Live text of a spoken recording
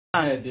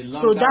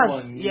So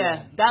that's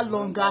that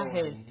longer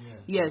hair.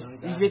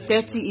 Yes, it's a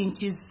 30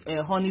 inches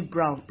honey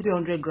brown,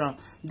 300 gram.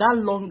 That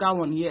longer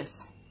one,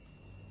 yes.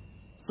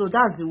 So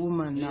that's the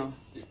woman now.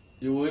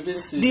 You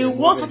wouldn't see the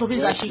worst part of it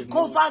is that she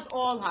covered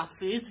all her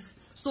face,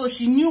 so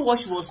she knew what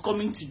she was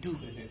coming to do.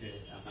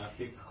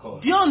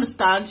 Do you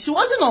understand? She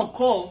wasn't on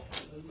call.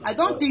 I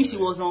don't think she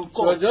was on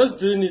call. So just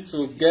doing it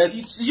to get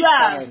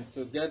time,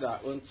 to get her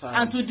own time,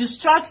 and to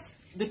distract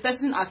the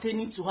person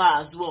attending to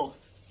her as well.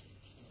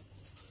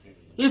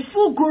 A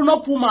full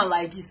grown-up woman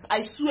like this,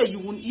 I swear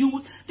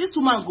this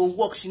woman go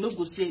work, she no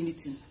go say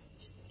anything.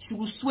 She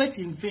will sweat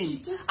in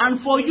vain. And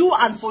for you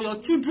and for your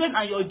children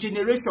and your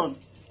generation,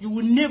 you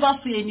will never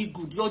see any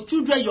good. Your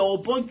children, your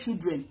unborn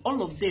children,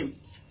 all of them,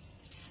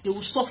 they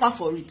will suffer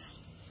for it.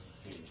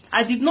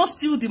 I did not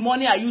steal the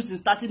money I used in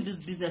starting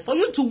this business. For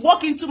you to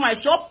walk into my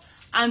shop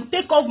and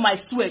take off my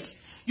sweat,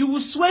 you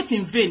will sweat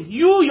in vain.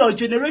 You, your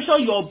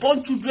generation, your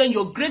unborn children,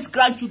 your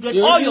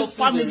great-grandchildren, all your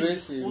family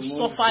will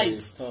suffer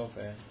it.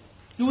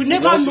 You will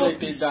never know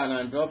peace.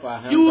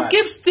 You will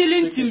keep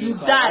stealing till you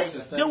die.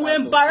 They will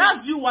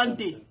embarrass you one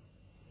day.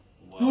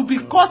 You will be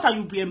caught and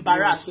you will be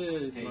embarrassed.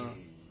 It's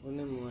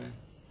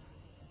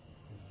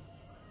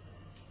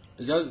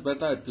just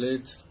better I play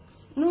it.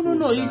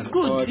 No, it's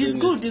good. It's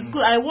good. It's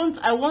good. I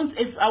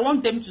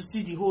want them to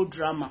see the whole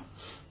drama.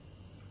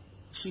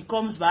 She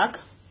comes back.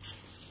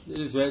 This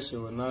is where she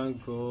will now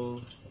go,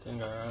 I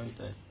think, around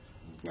there.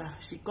 Yeah,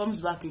 she comes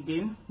back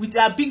again with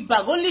her big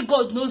bag. Only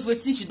God knows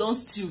what she don't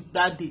steal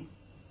that day.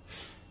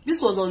 This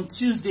was on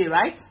Tuesday,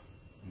 right?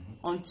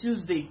 On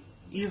Tuesday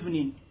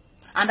evening.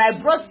 And I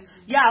brought,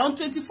 on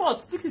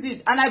 24th. Look at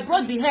it. And I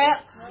brought the hair.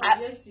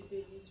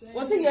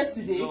 Was it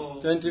yesterday? No.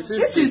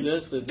 25th is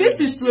yesterday. This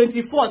is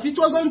 24th. It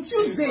was on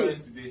Tuesday.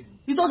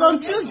 It was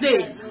on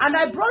Tuesday. And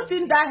I brought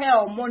in that hair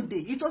on Monday.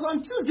 It was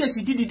on Tuesday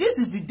she did it. This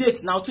is the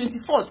date now,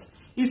 24th.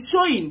 It's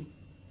showing.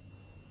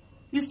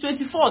 It's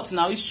 24th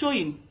now. It's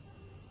showing.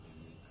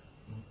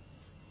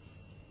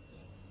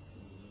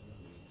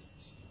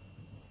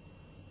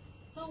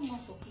 That woman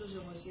for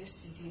closure was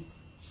yesterday.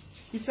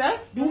 You said?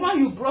 The woman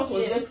you brought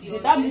was yesterday.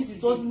 That means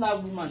it wasn't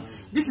that woman.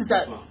 This is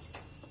a...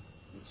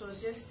 It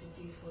was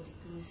yesterday for the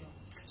closure.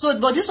 So,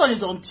 but this one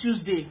is on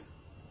Tuesday.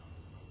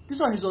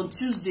 This one is on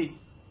Tuesday.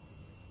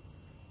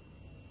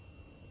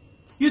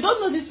 You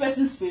don't know this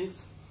person's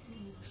face?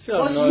 See,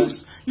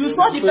 you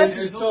saw the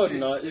person. 23rd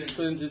now. It's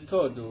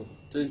 23rd though.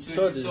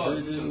 23rd is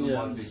reading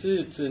here.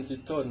 See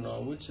 23rd now,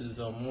 which is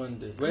on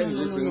Monday. When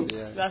no.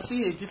 You are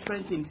seeing a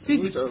different thing. See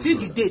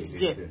the date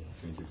there.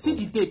 See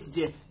the date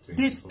there.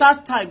 Date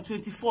start time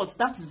 24th.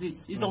 That is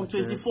it. It's on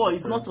 24.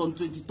 It's not on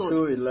 23rd.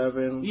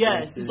 2/11.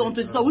 Yes, it's on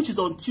 23rd, which is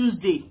on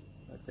Tuesday.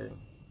 Okay.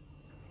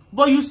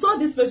 But you saw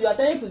this person. You are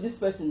telling to this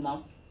person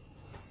now.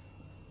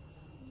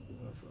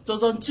 It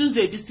was on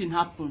Tuesday this thing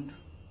happened.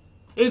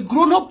 A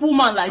grown-up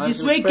woman like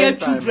this will get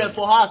children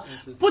for her,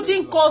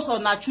 putting calls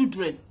on her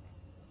children.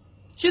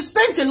 She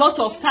spent a lot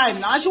of time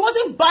now, and she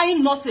wasn't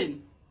buying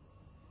nothing.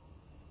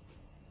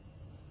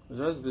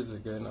 Just busy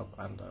going up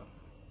and down,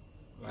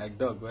 like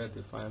dog where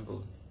they find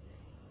bone.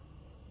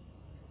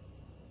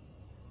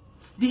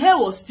 The hair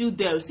was still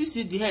there.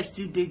 See, the hair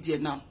still there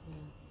now.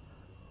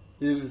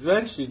 It's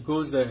when she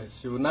goes there,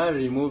 she will not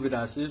remove it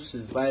as if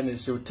she's buying it.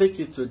 She will take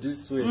it to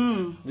this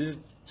way, this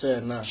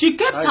chair now. She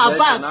kept her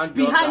bag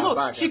behind.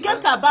 No, she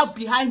kept her bag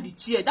behind the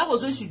chair. That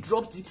was when she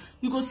dropped it.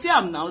 You go see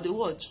them now. They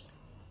watch.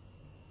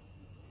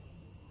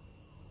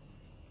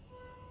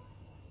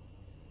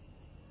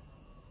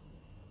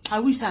 I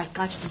wish I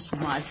catch this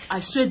woman. I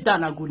swear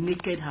down, I go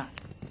naked her.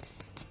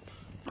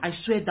 I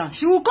swear down.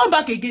 She will come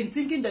back again,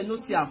 thinking they no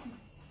see her.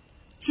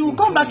 She will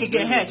come back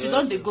again. Hey, she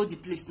don't they go the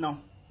place now.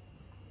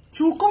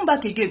 She will come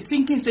back again,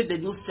 thinking say they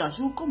no see her.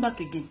 She will come back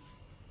again.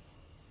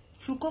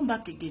 She will come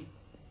back again.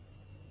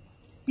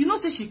 You know,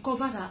 say she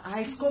covered her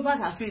eyes, covered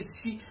her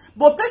face.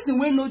 But person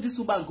wey know this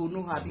woman go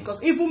know her,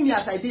 because even me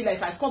as I did, like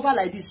if I cover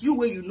like this, you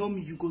when you know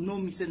me, you go know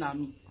me. Say na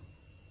me.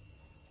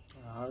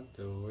 Out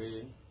the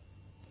way.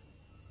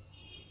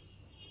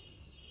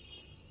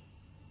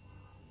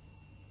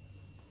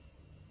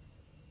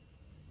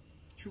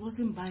 She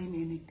wasn't buying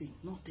anything,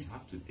 nothing. You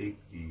have to take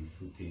the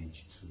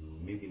footage to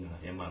maybe now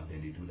Emma,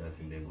 then they do that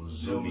and they go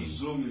zoom in.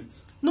 Zoom it.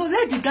 No,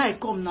 let the guy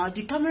come now.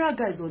 The camera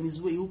guy is on his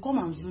way. He will come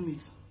and zoom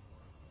it.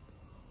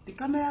 The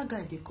camera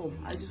guy, they come.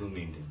 I zoom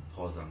in, then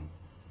pause them.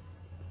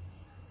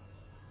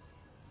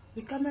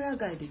 The camera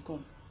guy, they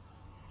come.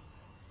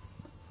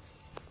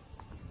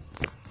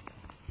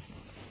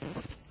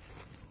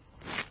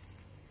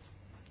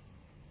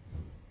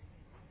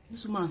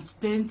 This woman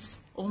spent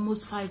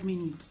almost 5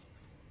 minutes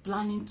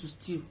planning to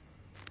steal.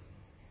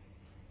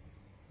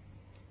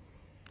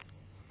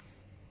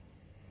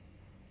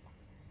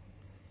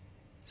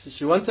 So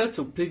she wanted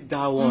to pick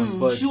that one,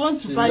 but she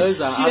wanted to buy. Knows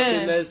her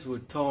happiness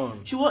would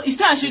turn. She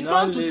said she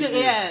turned to take.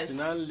 Yes. She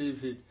not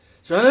leave it.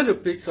 She wanted to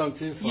pick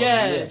something from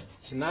here.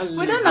 She not leave it.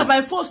 But then I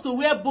by force to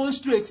wear bone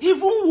straight.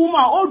 Even woman,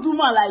 old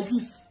woman like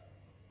this.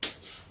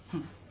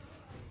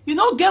 You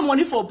don't get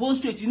money for bone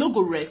straight. You no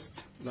go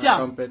rest. See,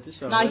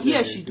 now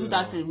here she do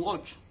that and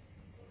watch.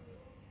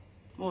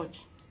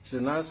 Watch. She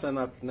now send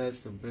Happiness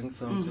to bring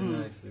something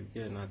else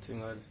again. I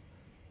think what.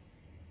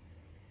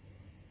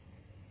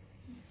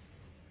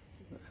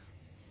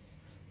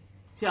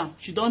 Yeah,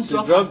 she don't She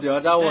drop dropped the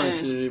other one.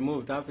 She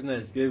removed.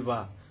 Happiness gave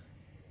her.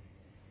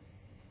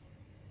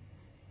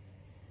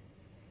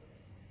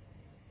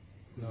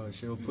 No,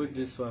 she will put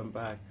this one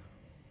back.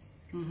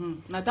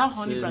 Now that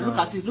honey brand, look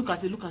at it, look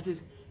at it, look at it,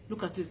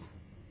 look at it.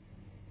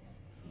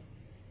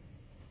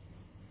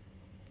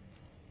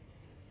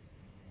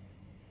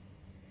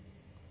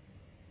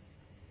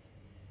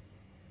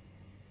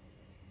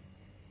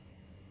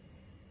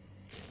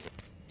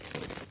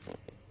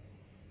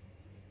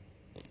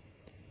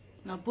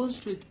 Now bone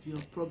straight be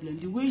your problem.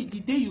 The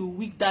day you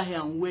weak that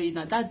hair and wear it,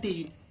 now that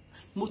day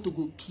motor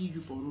go kill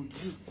you for road.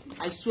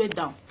 I swear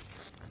down.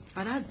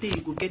 And that day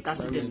you go get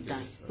accident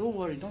die. Don't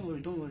worry, don't worry,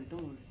 don't worry,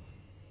 don't worry.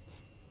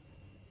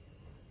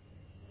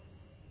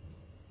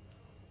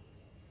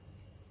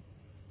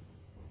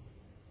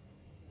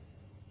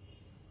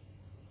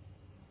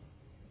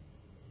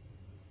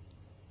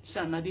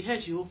 See, now the hair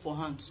she hold for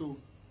hand, so.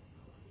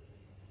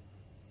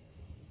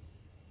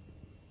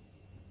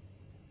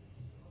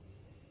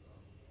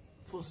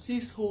 For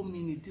 6 whole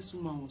minutes, this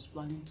woman was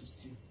planning to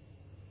steal.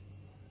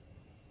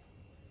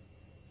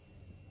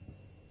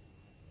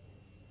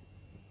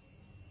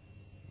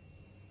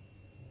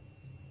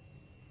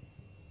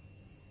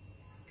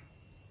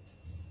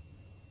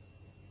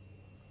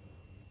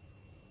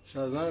 She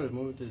has not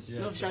removed it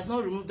yet. No, she has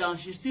not removed that.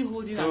 She's still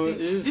holding so her.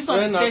 This one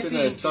is 30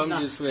 inches now.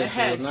 This way, she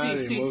will not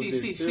remove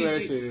it. See where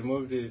she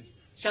removed it.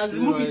 She has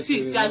removed it.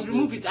 See, she has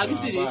removed it. Have you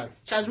seen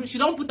it? She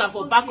don't put her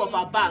for back of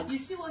her bag. You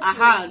see what she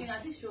was doing?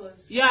 As if she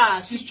was.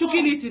 Yeah, she's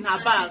chucking it in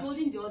her bag. She's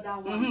holding the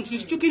other one.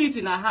 She's chucking it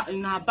in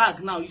her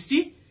bag now. You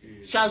see?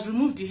 She has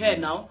removed the hair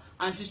now,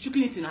 and she's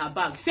chucking it in her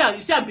bag. See her?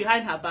 You see her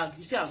behind her bag.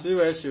 You see her? See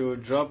where she will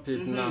drop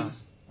it now.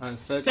 And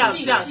set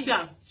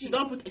she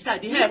don't put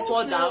the hair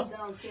fall down.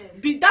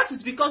 That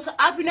is because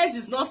Happiness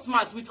is not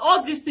smart. With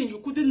all this thing, you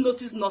couldn't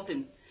notice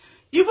nothing.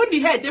 Even the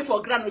hair there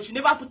for granted, she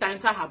never put her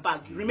inside her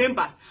bag.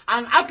 Remember?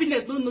 And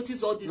Happiness don't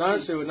notice all this. Now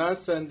she will not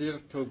send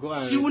it to go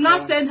and. She will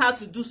not send her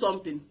to do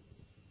something.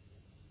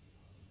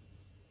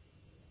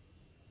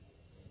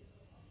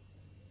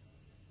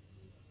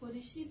 But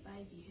did she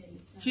buy the hair?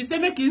 She say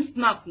make him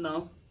snap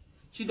now.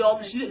 She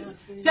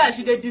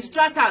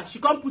distract her. She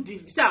can't put the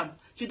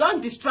she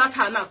don't distract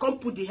her now. Can't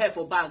put the hair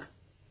for bag.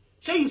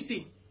 Shall you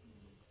see?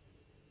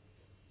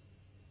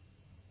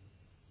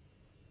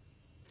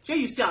 Shall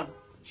you see?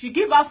 She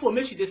give her phone.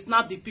 Make she dey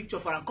snap the picture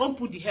for her. Can't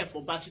put the hair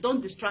for bag. She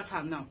don't distract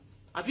her now.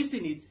 Have you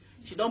seen it?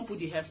 She don't put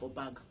the hair for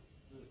bag.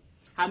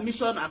 Her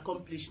mission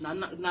accomplished.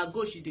 Now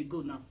go. She dey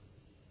go now.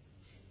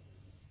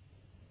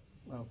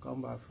 I'll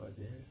come back for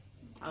the hair.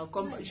 I'll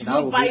come back. She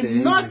don't buy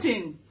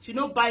nothing. She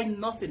don't buy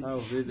nothing.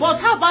 But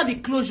how about the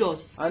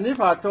closures? And if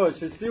I thought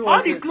she still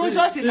all the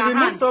closures in her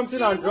hand. She something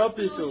and drop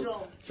it too.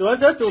 She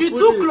wanted to. She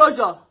took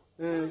closure.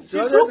 She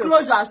took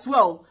closure as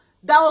well.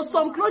 There was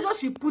some closure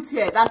she put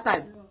here that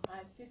time.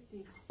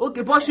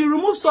 Okay, but she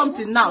removed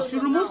something now. She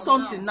removed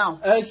something now.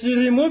 She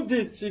removed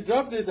it. She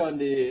dropped it on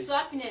the. So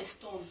Happiness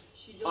turned.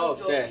 She just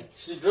dropped it.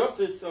 She dropped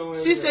it somewhere.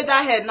 She said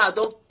that hair now.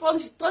 Don't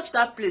touch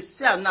that place.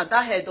 See now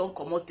that hair don't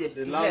come out there.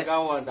 The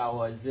longer one that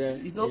was there.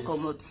 It don't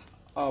come out.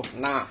 Up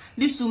now.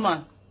 This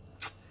woman.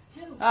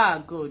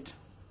 Ah, good.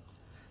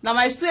 Now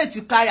my sweat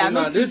you carry. So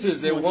now this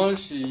is the one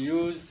she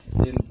used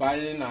in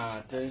buying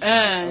her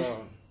attention.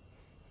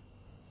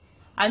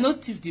 I no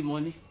thief the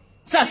money.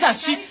 Sir,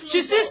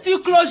 she still steal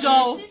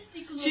closure.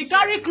 She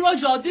carry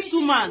closure. This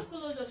woman.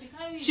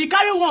 She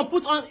carry one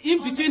put on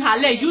in between her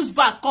leg. Use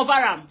back cover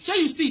am. Shall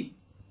you see?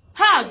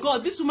 Ha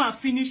God, this woman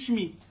finish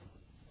me.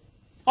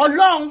 A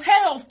long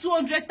hair of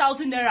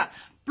 200,000 naira.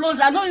 Plus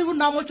I don't even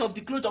know how much of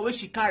the closure where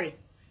she carry.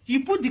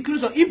 You put the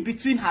closure in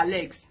between her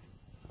legs.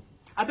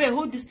 I better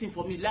hold this thing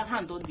for me. Let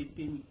hand on the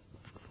pay me.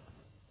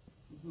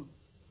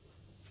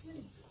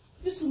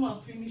 This woman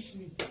finish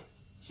me.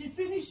 She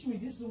finished me.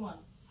 This woman.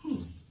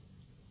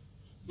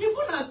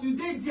 Even as you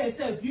did there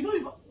yourself, you know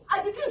if I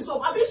think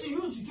so. I bet she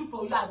used juju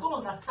for you. I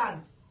don't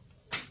understand.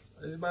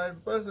 It's my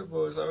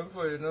principle. Some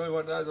people, you know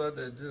what that's what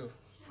they do.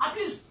 At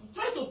least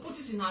try to put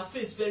it in her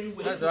face very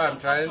well. That's why I'm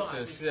trying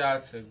to see how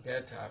to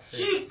get her face.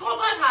 She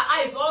covered her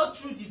eyes all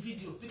through the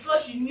video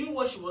because she knew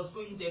what she was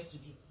going there to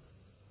do.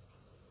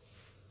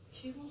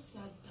 She even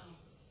sat down.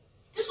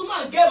 This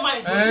woman get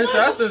mind. She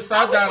has to sit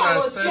down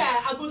and say.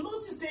 I go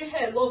notice say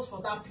hair lost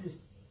for that place.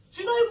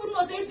 She don't even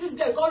know say this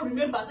girl can't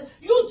remember. Say,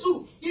 you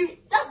too.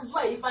 That is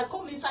why if I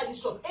come inside the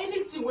shop,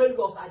 anything well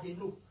lost, I dey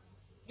know.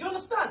 You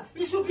understand?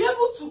 You should be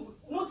able to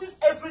notice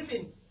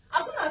everything.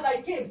 As soon as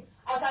I came,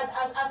 I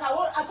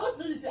got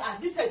notice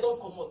this head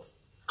don't come out.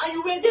 And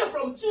you were there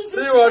from Tuesday.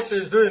 See what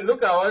she's doing.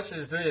 Look at what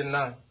she's doing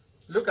now.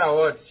 Look at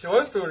what she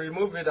wants to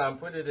remove it and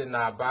put it in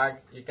her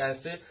bag. You can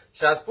see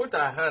she has put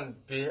her hand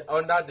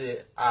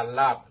under her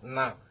lap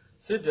now.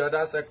 See the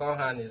other second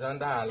hand is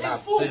under her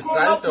lap. She's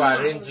trying to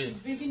arrange it.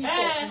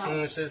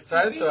 She's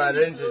trying to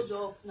arrange it.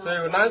 So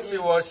you will now see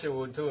what she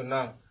will do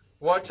now.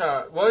 Watch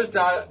her. Watch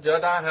the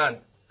other hand.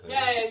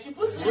 Yeah, she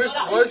put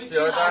What's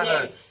the other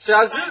hand? She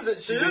has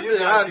used she used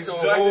the hand to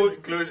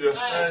hold closure.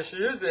 she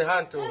used the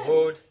hand to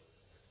hold.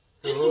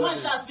 This woman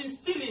she has been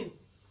stealing.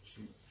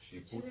 She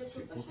put it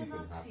in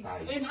her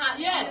thigh. In her,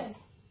 yes.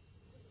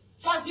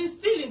 She has been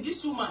stealing,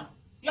 this woman.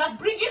 You are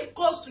bringing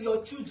cost to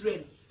your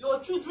children. Your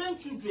children.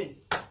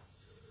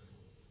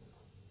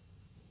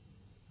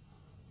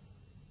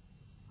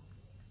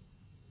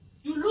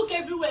 You look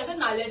everywhere,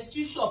 then a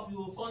electric shop, you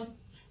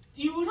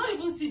will not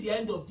even see the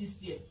end of this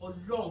year, or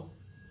long.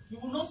 You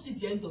will not see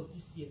the end of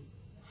this year.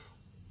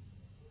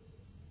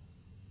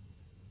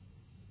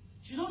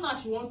 She don't know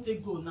how she won't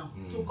take go now.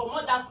 To come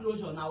out that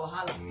closure on our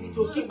hala.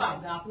 To keep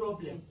up their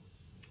problem.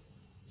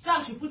 See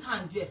how she put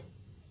hand there.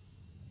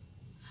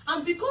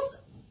 And because,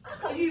 how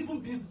can you even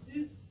be,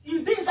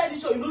 you dey inside the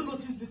show, you don't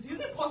notice this. Is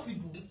it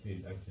possible?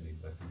 See, actually,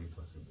 it's actually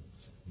possible.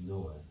 You know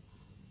why?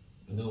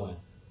 You know why?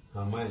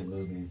 Her mind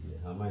no dey there.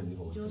 Her mind dey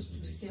for what she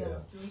dey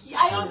sell.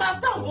 I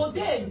understand, but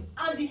then,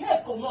 and the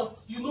hair come out,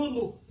 you don't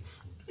know.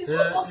 It's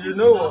not possible. You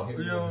know what?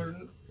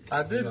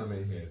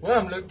 What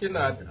I'm looking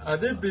at, are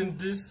they been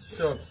these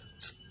shops?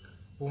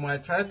 We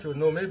might try to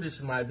know. Maybe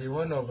she might be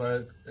one of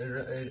a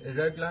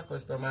regular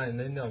customer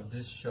in any of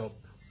these shops.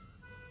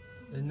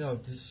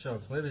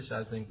 Maybe she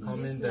has been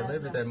coming there.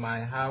 Maybe they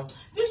might have.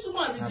 This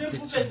woman is the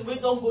person we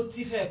don't go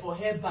thief hair for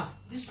hair bar.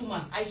 This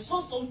woman, I saw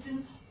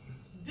something.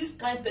 This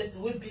kind of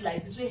person will be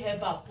like this way hair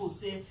bar post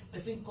say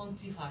person can't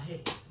thief her hair.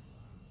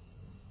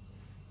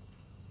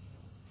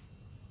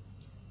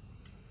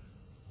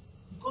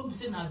 You can't be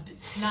saying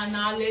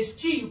na let's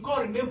chill. You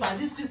can't remember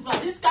this Christmas.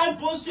 This kind of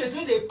post straight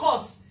where they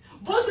cost.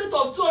 Post rate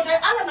of 200.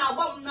 I don't know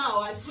about now.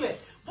 I swear.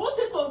 Post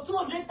rate of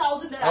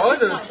 200,000. I want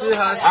to see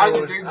how she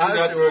do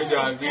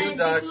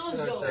that.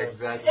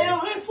 Exactly.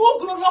 A full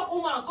grown-up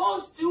woman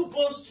can't steal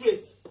post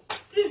straight.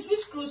 Please,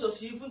 which clothes does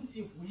she even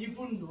thief? We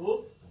even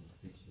know.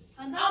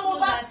 And I'm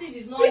over.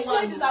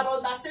 Speechless is an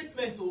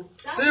understatement.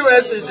 See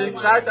where she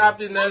distract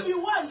happiness. See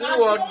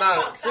what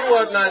now? See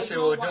what now she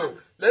will do.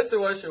 Let's see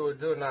what she will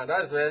do now.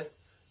 That's where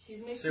she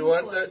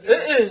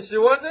wanted. She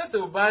wanted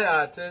to buy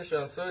her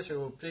attention, so she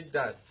will pick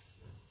that.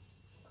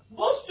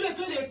 Both straight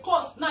when they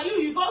cost. Now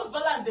you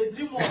balance the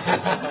drink more.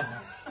 Oh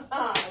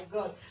my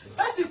God.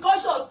 That's the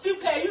culture of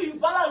thief hair. You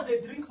balance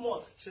the drink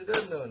more. She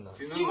don't know now.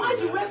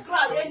 Imagine when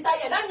crowd enter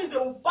here. That means they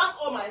will back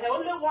all my hair.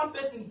 Only one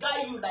person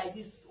guide you like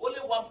this. Only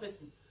one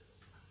person.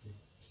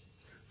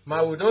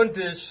 Ma, we don't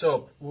do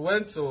shop. We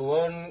went to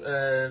one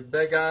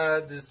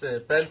beggar,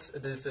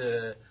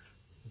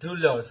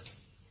 Julius,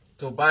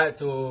 to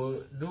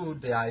do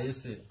the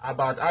IAC.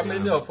 About how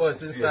many of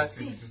us inside?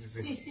 See.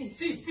 And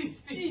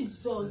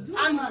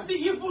see,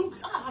 even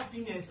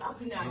happiness. I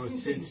think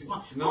she is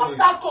smart. Cut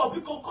that call,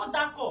 because cut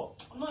that call.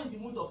 I'm not in the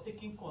mood of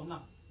taking call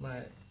now.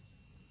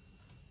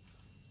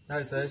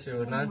 That's why she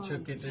will not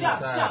choke it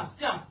inside.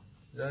 See.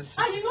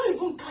 And you don't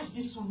even catch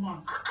this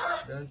woman.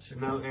 Don't you?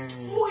 Now,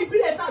 Oh, it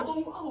be like I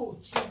don't. Oh,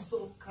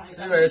 Jesus Christ.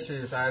 See where she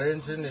is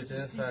arranging it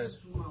inside.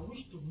 This woman, I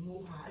wish to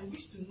know her. I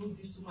wish to know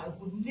this woman. I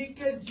would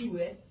naked you,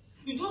 eh?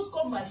 You just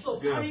come my shop,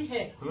 carry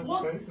hair.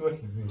 What?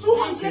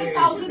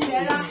 200,000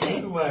 naira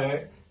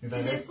hair.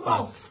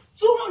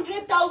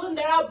 200,000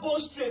 naira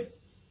bone straight.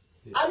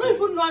 I don't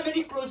even know how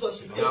many closures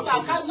she takes.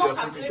 I cannot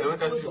calculate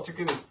closure.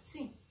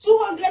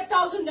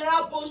 200,000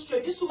 naira bone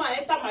straight. This woman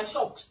enter my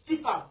shop,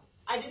 Stephen.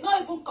 I did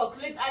not even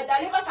calculate. I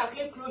never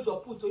calculate closure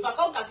put. So if I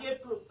can't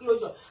calculate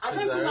closure, I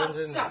don't even know.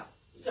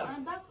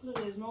 And that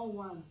closure is not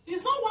one.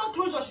 It's not one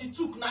closure she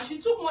took. Now she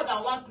took more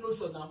than one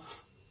closure now.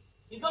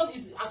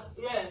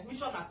 Yeah,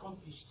 mission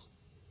accomplished.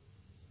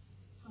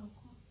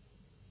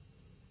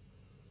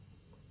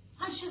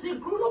 And she's a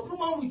grown-up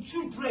woman with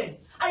children.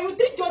 And you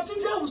think your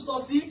children will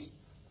succeed?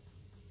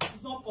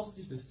 It's not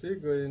possible. She's still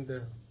going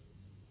there.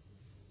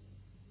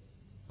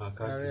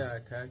 Carry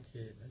her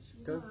khaki.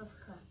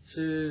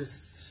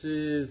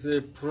 She's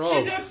a prof.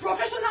 She's a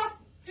professional.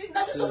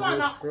 That's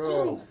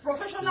a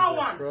professional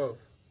one. Prof.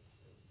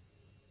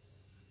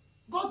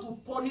 God will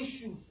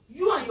punish you.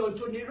 You and your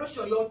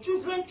generation, your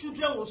children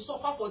will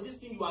suffer for this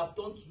thing you have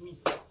done to me.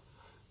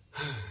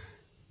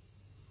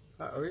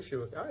 I wish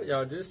you.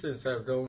 This thing don't.